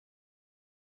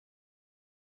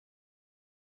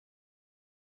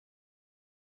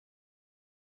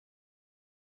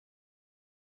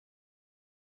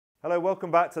Hello, welcome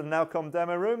back to the Nowcomm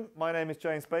demo room. My name is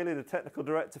James Baly, the Technical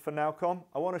Director for Nowcomm.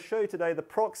 I want to show you today the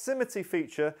proximity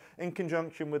feature in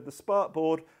conjunction with the Spark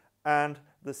Board and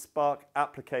the Spark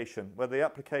application, whether the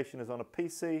application is on a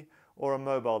PC or a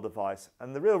mobile device.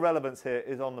 And the real relevance here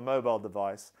is on the mobile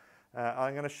device.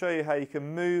 I'm going to show you how you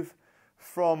can move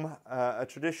from a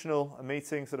traditional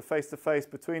meeting, sort of face-to-face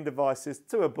between devices,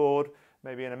 to a board,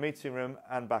 maybe in a meeting room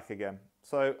and back again.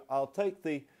 So I'll take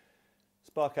the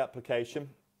Spark application.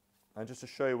 And just to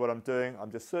show you what I'm doing, I'm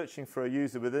just searching for a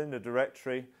user within the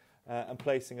directory and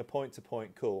placing a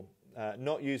point-to-point call,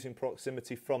 not using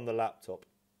proximity from the laptop.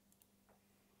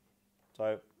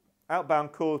 So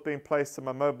outbound call is being placed to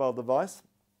my mobile device.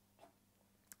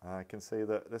 I can see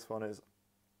that this one is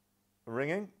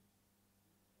ringing.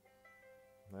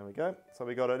 There we go. So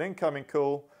we got an incoming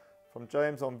call from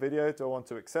James on video. Do I want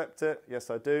to accept it? Yes,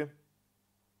 I do.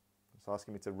 It's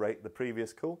asking me to rate the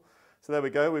previous call. So there we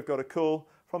go. We've got a call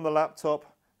from the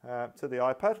laptop to the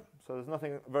iPad. So there's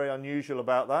nothing very unusual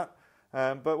about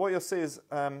that. But what you'll see is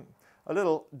a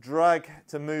little drag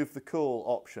to move the call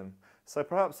option. So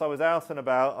perhaps I was out and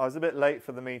about, I was a bit late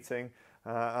for the meeting,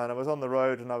 and I was on the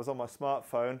road and I was on my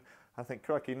smartphone. I think,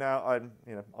 crikey, now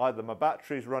either my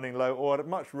battery's running low or I'd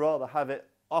much rather have it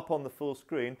up on the full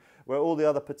screen where all the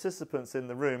other participants in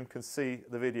the room can see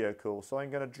the video call. So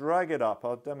I'm going to drag it up.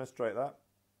 I'll demonstrate that.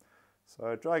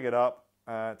 So drag it up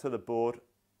to the board.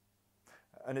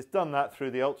 And it's done that through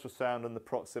the ultrasound and the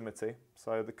proximity.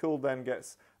 So the call then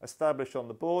gets established on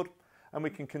the board and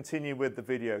we can continue with the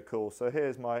video call. So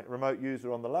here's my remote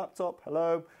user on the laptop,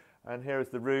 hello, and here is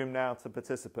the room now to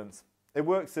participants. It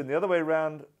works in the other way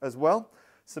around as well.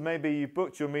 So maybe you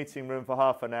booked your meeting room for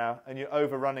half an hour and you're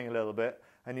overrunning a little bit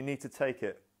and you need to take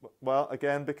it. Well,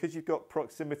 again, because you've got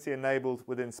proximity enabled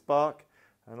within Spark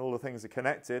and all the things are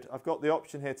connected, I've got the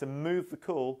option here to move the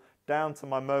call down to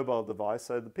my mobile device.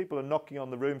 So the people are knocking on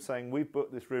the room saying, we've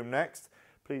booked this room next.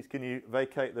 Please, can you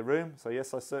vacate the room? So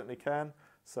yes, I certainly can.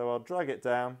 So I'll drag it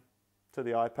down to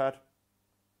the iPad.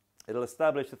 It'll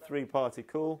establish a three-party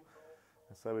call.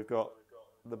 So we've got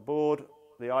the board,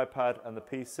 the iPad and the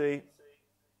PC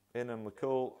in on the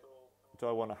call. Do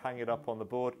I want to hang it up on the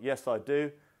board? Yes, I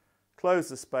do. Close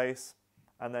the space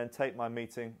and then take my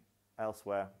meeting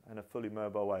elsewhere in a fully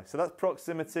mobile way. So that's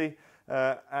proximity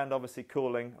and obviously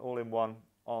calling all in one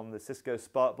on the Cisco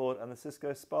Spark Board and the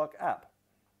Cisco Spark app.